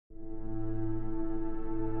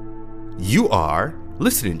You are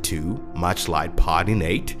listening to Matchlight Pod in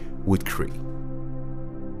 8 with Cree.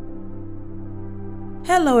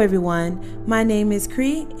 Hello everyone, my name is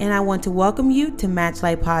Cree and I want to welcome you to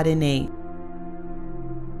Matchlight Pod in 8.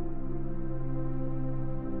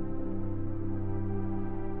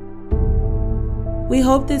 We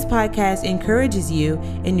hope this podcast encourages you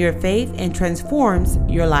in your faith and transforms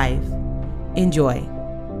your life. Enjoy.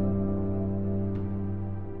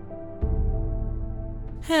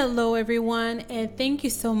 Hello everyone, and thank you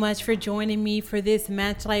so much for joining me for this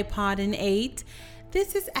Matchlight Pod in 8.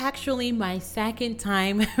 This is actually my second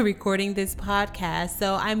time recording this podcast,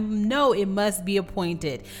 so I know it must be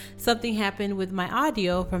appointed. Something happened with my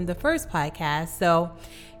audio from the first podcast, so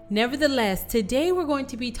nevertheless, today we're going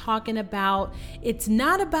to be talking about it's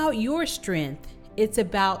not about your strength, it's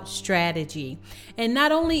about strategy. And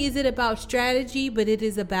not only is it about strategy, but it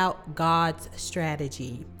is about God's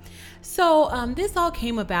strategy. So this all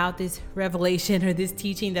came about, this revelation or this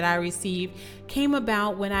teaching that I received came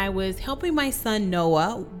about when I was helping my son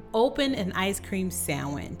Noah open an ice cream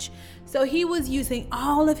sandwich. So he was using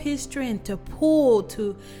all of his strength to pull,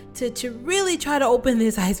 to really try to open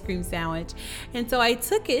this ice cream sandwich. And so I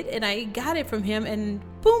took it and I got it from him, and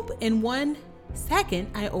boom, in 1 second,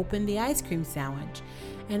 I opened the ice cream sandwich.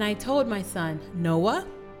 And I told my son, Noah,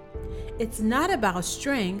 it's not about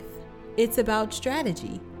strength, it's about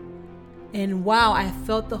strategy. And wow, I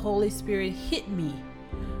felt the Holy Spirit hit me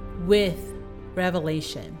with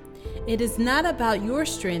revelation. It is not about your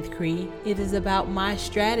strength, Cree. It is about my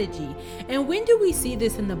strategy. And when do we see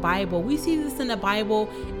this in the Bible? We see this in the Bible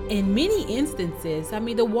in many instances. I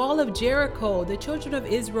mean, the wall of Jericho, the children of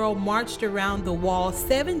Israel marched around the wall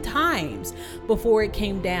 7 times before it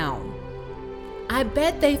came down. I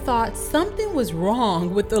bet they thought something was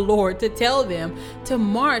wrong with the Lord to tell them to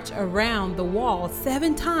march around the wall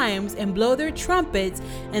 7 times and blow their trumpets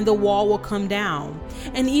and the wall will come down.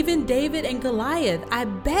 And even David and Goliath, I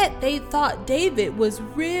bet they thought David was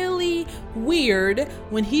really weird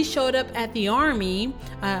when he showed up at the army.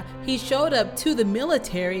 He showed up to the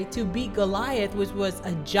military to beat Goliath, which was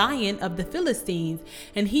a giant of the Philistines.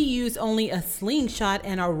 And he used only a slingshot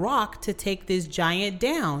and a rock to take this giant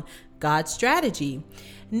down. God's strategy.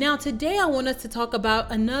 Now, today I want us to talk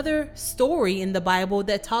about another story in the Bible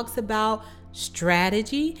that talks about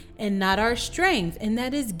strategy and not our strength, and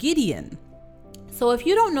that is Gideon. So if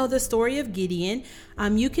you don't know the story of Gideon,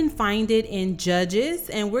 you can find it in Judges,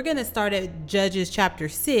 and we're going to start at Judges chapter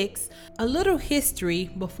 6, a little history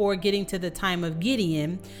before getting to the time of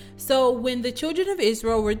Gideon. So when the children of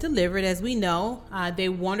Israel were delivered, as we know, they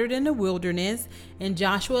wandered in the wilderness, and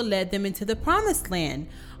Joshua led them into the promised land.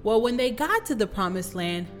 Well, when they got to the promised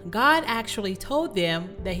land, God actually told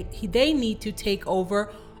them that they need to take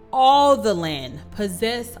over all the land,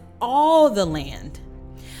 possess all the land.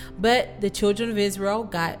 But the children of Israel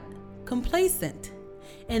got complacent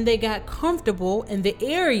and they got comfortable in the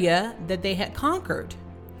area that they had conquered.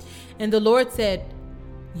 And the Lord said,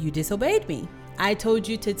 "You disobeyed me. I told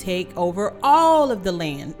you to take over all of the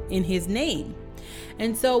land in his name."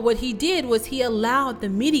 And so what he did was he allowed the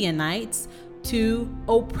Midianites to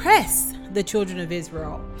oppress the children of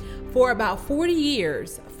Israel for about 40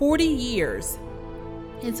 years.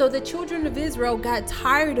 And so the children of Israel got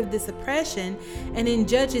tired of this oppression. And in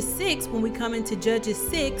Judges 6, when we come into Judges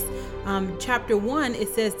 6, chapter 1, it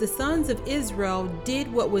says, "The sons of Israel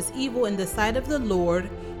did what was evil in the sight of the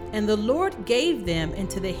Lord, and the Lord gave them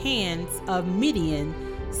into the hands of Midian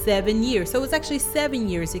 7 years." So it was actually 7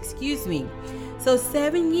 years, So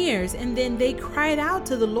 7 years, and then they cried out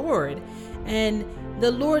to the Lord. And the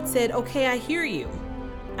Lord said, "Okay, I hear you.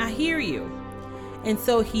 And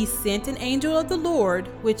so he sent an angel of the Lord,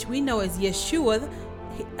 which we know as Yeshua,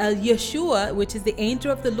 which is the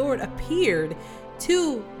angel of the Lord, appeared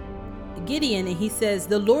to Gideon. And he says,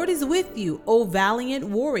 "The Lord is with you, O valiant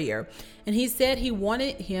warrior." And he said he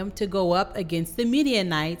wanted him to go up against the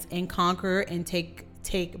Midianites and conquer and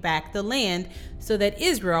take back the land so that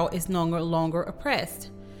Israel is no longer oppressed.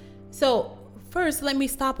 So first, let me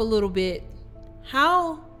stop a little bit.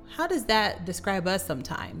 How does that describe us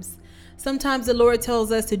sometimes? Sometimes the Lord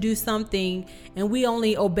tells us to do something and we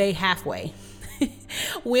only obey halfway.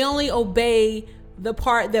 We only obey the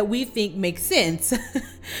part that we think makes sense.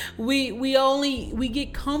 we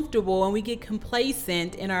get comfortable and we get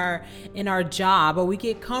complacent in our job, or we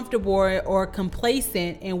get comfortable or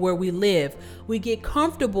complacent in where we live. We get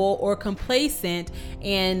comfortable or complacent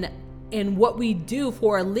in what we do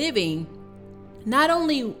for a living. Not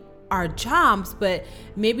only our jobs, but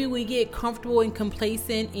maybe we get comfortable and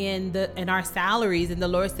complacent in our salaries. And the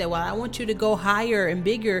Lord said, well, I want you to go higher and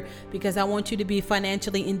bigger because I want you to be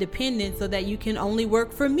financially independent so that you can only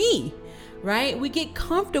work for me. Right? We get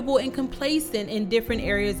comfortable and complacent in different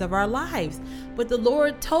areas of our lives. But the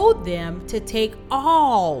Lord told them to take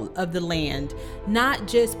all of the land, not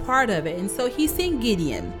just part of it. And so he sent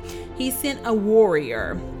Gideon. He sent a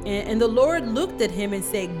warrior. And the Lord looked at him and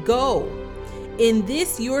said, go in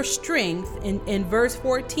this your strength, in verse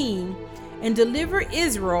 14, and deliver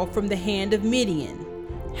Israel from the hand of Midian.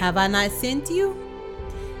 Have I not sent you?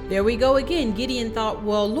 There we go again. Gideon thought,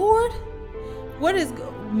 well, Lord, what is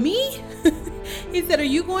me? He said, are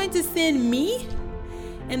you going to send me?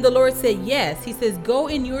 And the Lord said, yes. He says, go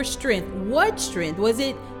in your strength. What strength? Was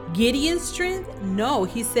it Gideon's strength? No.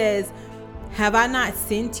 He says, have I not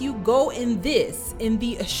sent you? Go in this, in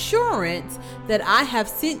the assurance that I have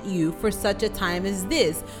sent you for such a time as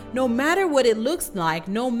this. No matter what it looks like,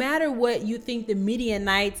 no matter what you think the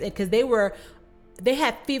Midianites, because they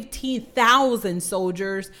had 15,000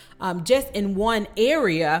 soldiers just in one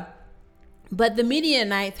area. But the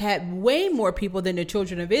Midianites had way more people than the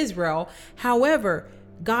children of Israel. However,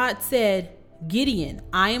 God said, Gideon,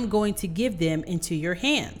 I am going to give them into your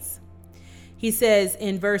hands. He says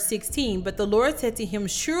in verse 16, but the Lord said to him,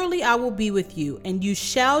 surely I will be with you, and you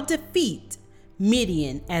shall defeat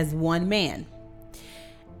Midian as one man.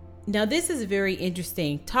 Now, this is very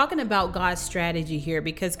interesting, talking about God's strategy here,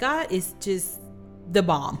 because God is just the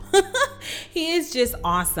bomb. He is just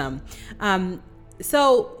awesome.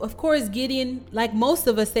 So, of course, Gideon, like most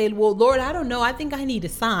of us, say, well, Lord, I don't know. I think I need a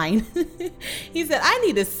sign. He said, I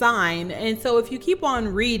need a sign. And so if you keep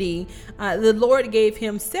on reading, the Lord gave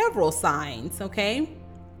him several signs, okay?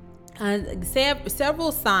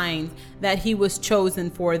 Several signs that he was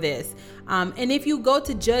chosen for this. And if you go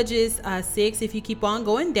to Judges 6, if you keep on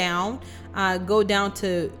going down, go down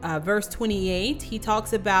to verse 28, he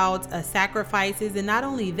talks about sacrifices. And not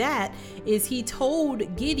only that, is he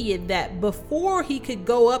told Gideon that before he could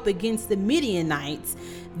go up against the Midianites,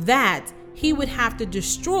 that he would have to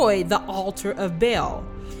destroy the altar of Baal.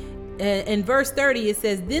 In verse 30, it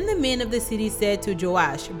says, then the men of the city said to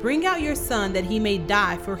Joash, bring out your son that he may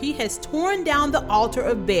die, for he has torn down the altar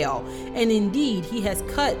of Baal, and indeed he has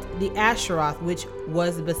cut the Asheroth which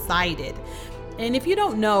was beside it. And if you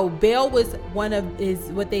don't know, Baal was is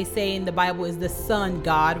what they say in the Bible is the sun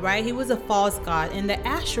god, right? He was a false god. And the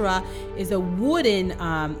Asherah is a wooden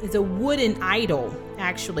idol.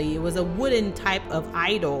 Actually, it was a wooden type of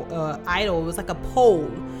idol. It was like a pole,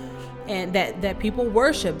 and that people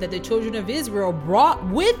worship, that the children of Israel brought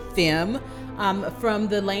with them from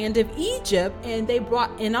the land of Egypt, and they brought,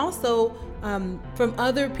 and also from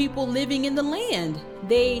other people living in the land.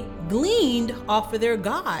 They gleaned off of their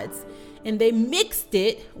gods, and they mixed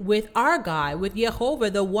it with our God, with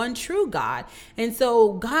Jehovah, the one true God. And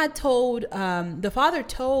so God told, the Father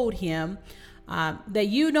told him that,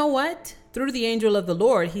 you know what, through the angel of the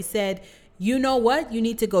Lord, he said, you know what, you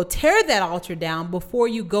need to go tear that altar down before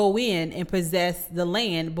you go in and possess the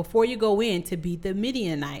land, before you go in to beat the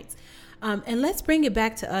Midianites. And let's bring it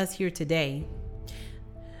back to us here today.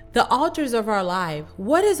 The altars of our life.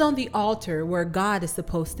 What is on the altar where God is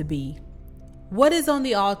supposed to be? What is on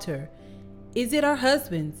the altar? Is it our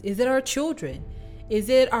husbands? Is it our children? Is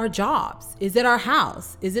it our jobs? Is it our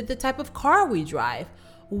house? Is it the type of car we drive?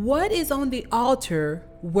 What is on the altar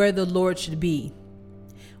where the Lord should be?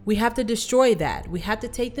 We have to destroy that. We have to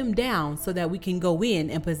take them down so that we can go in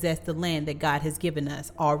and possess the land that God has given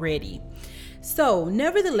us already. So,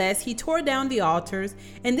 nevertheless, he tore down the altars,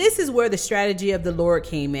 and this is where the strategy of the Lord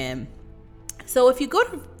came in. So if you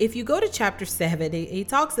go to chapter 7, he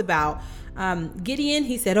talks about Gideon.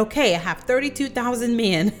 He said, okay, I have 32,000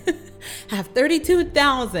 men. I have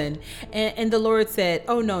 32,000. And the Lord said,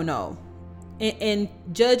 oh, no. In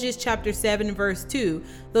Judges chapter 7, verse 2,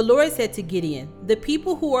 the Lord said to Gideon, the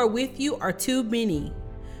people who are with you are too many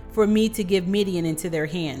for me to give Midian into their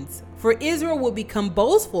hands. For Israel will become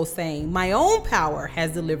boastful, saying, my own power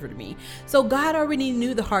has delivered me. So God already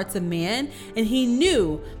knew the hearts of man, and he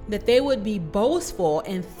knew that they would be boastful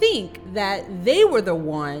and think that they were the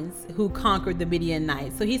ones who conquered the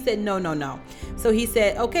Midianites. So he said, no. So he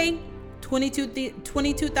said, okay,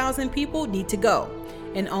 22,000 people need to go,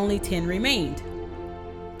 and only 10 remained.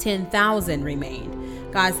 10,000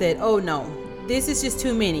 remained. God said, oh no, this is just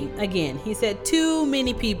too many. Again, he said, too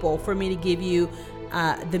many people for me to give you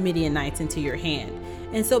the Midianites into your hand.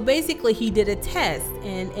 And so basically he did a test,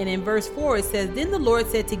 and in verse 4 it says, then the Lord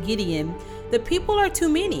said to Gideon, the people are too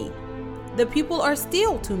many. The people are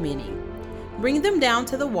still too many. Bring them down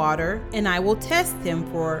to the water, and I will test them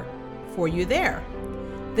for you there.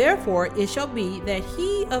 Therefore it shall be that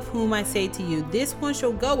he of whom I say to you, this one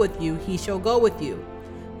shall go with you, he shall go with you.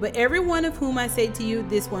 But every one of whom I say to you,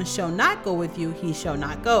 this one shall not go with you, he shall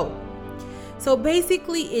not go. So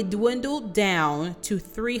basically it dwindled down to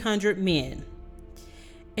 300 men.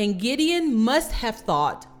 And Gideon must have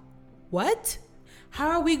thought, what? How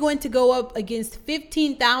are we going to go up against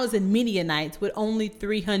 15,000 Midianites with only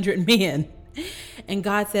 300 men? And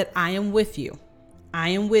God said, I am with you. I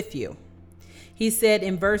am with you. He said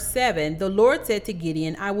in verse 7, the Lord said to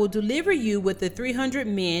Gideon, I will deliver you with the 300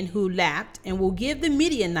 men who lapped and will give the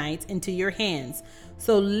Midianites into your hands.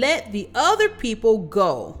 So let the other people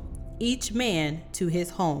go, each man to his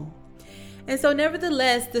home. And so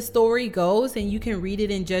nevertheless, the story goes, and you can read it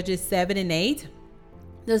in Judges 7 and 8.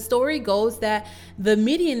 The story goes that the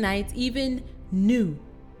Midianites even knew,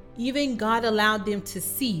 even God allowed them to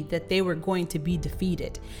see that they were going to be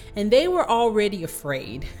defeated. And they were already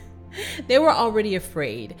afraid. They were already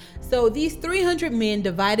afraid. So these 300 men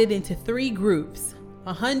divided into 3 groups,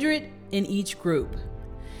 100 in each group,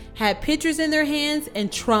 had pitchers in their hands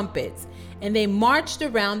and trumpets. And they marched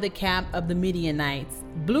around the camp of the Midianites,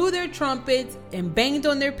 blew their trumpets and banged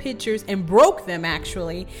on their pitchers and broke them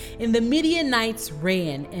actually. And the Midianites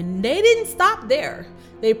ran, and they didn't stop there.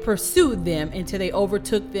 They pursued them until they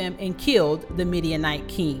overtook them and killed the Midianite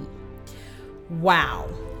king. Wow.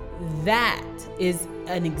 That is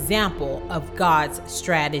an example of God's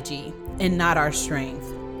strategy and not our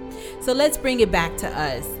strength. So let's bring it back to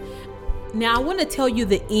us. Now I want to tell you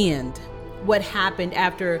the end. What happened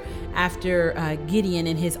after Gideon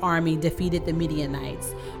and his army defeated the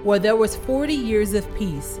Midianites? Well, there was 40 years of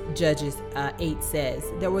peace, Judges 8 says.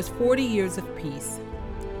 There was 40 years of peace.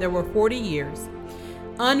 There were 40 years.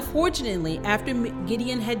 Unfortunately, after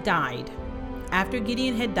Gideon had died,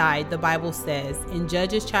 the Bible says in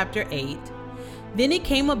Judges chapter 8, then it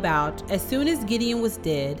came about, as soon as Gideon was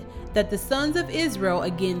dead, that the sons of Israel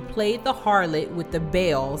again played the harlot with the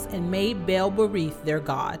Baals and made Baal-berith their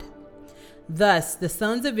god. Thus, the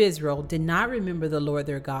sons of Israel did not remember the Lord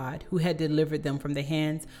their God, who had delivered them from the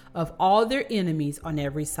hands of all their enemies on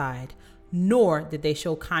every side, nor did they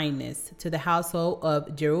show kindness to the household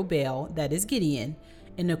of Jerubbaal, that is Gideon,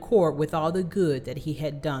 in accord with all the good that he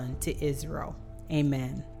had done to Israel.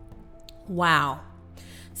 Amen. Wow.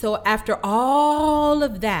 So after all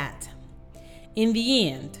of that, in the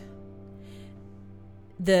end,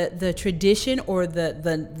 the tradition or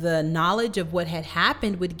the knowledge of what had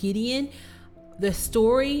happened with Gideon, the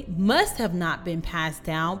story must have not been passed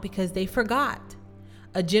down because they forgot.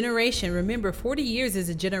 A generation, remember 40 years is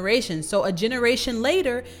a generation. So a generation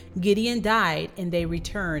later, Gideon died and they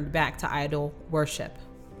returned back to idol worship.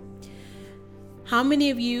 How many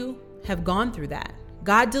of you have gone through that?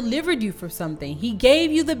 God delivered you from something. He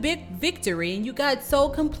gave you the big victory and you got so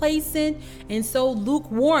complacent and so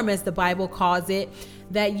lukewarm, as the Bible calls it,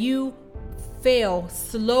 that you fell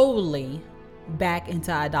slowly back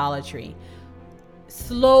into idolatry.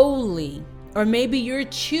 Slowly. Or maybe your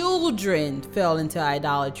children fell into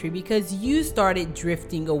idolatry because you started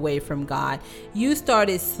drifting away from God. You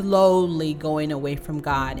started slowly going away from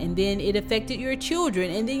God, and then it affected your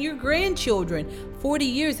children and then your grandchildren. 40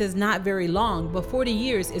 years is not very long, but 40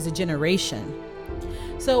 years is a generation.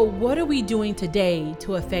 So what are we doing today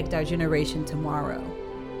to affect our generation tomorrow?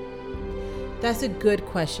 That's a good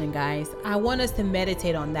question, guys. I want us to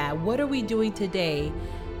meditate on that. What are we doing today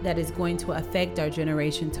that is going to affect our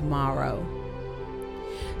generation tomorrow?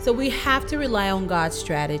 So we have to rely on God's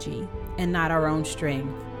strategy and not our own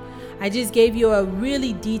strength. I just gave you a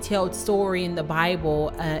really detailed story in the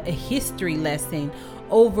Bible, a history lesson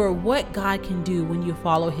over what God can do when you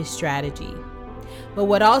follow his strategy. But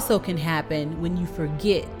what also can happen when you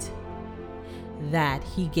forget that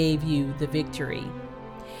he gave you the victory.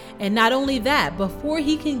 And not only that, before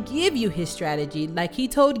he can give you his strategy, like he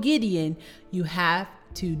told Gideon, you have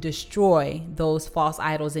to destroy those false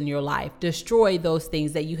idols in your life. Destroy those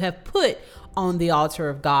things that you have put on the altar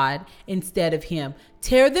of God instead of him.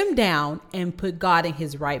 Tear them down and put God in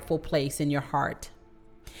his rightful place in your heart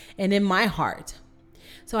and in my heart.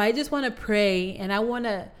 So I just want to pray, and I want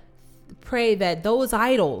to pray that those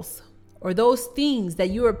idols or those things that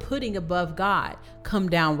you are putting above God come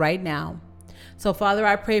down right now. So Father,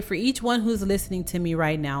 I pray for each one who's listening to me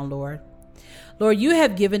right now, Lord. Lord, you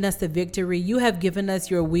have given us the victory. You have given us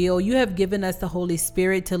your will. You have given us the Holy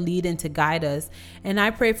Spirit to lead and to guide us. And I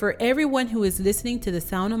pray for everyone who is listening to the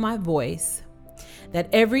sound of my voice, that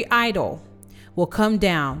every idol will come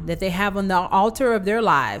down, that they have on the altar of their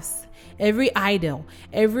lives. Every idol,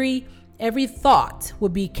 every thought will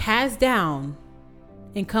be cast down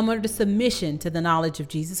and come under submission to the knowledge of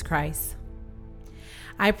Jesus Christ.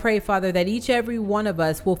 I pray, Father, that each every one of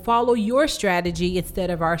us will follow your strategy instead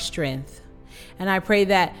of our strength. And I pray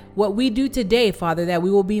that what we do today, Father, that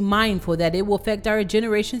we will be mindful that it will affect our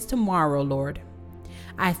generations tomorrow, Lord.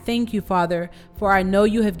 I thank you, Father, for I know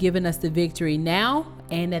you have given us the victory now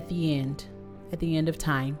and at the end of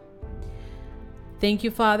time. Thank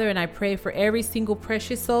you, Father, and I pray for every single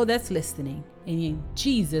precious soul that's listening. And in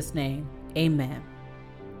Jesus' name, amen.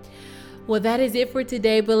 Well, that is it for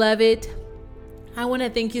today, beloved. I want to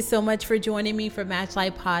thank you so much for joining me for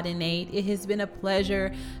Matchlight Pod and Nate. It has been a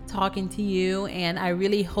pleasure talking to you, and I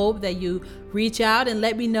really hope that you reach out and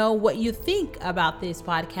let me know what you think about this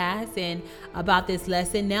podcast and about this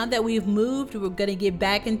lesson. Now that we've moved, we're going to get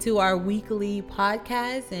back into our weekly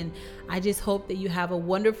podcast, and I just hope that you have a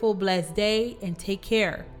wonderful, blessed day, and take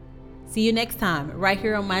care. See you next time right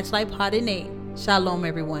here on Matchlight Pod and Nate. Shalom,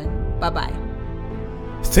 everyone. Bye-bye.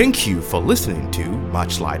 Thank you for listening to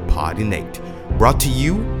Matchlight Pod and Nate, brought to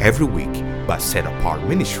you every week by Set Apart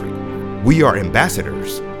Ministry. We are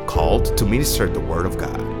ambassadors called to minister the Word of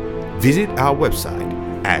God. Visit our website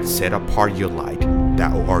at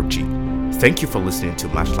setapartyourlight.org. Thank you for listening to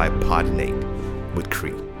Matchlight Pod and Nate with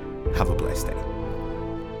Cree. Have a blessed day.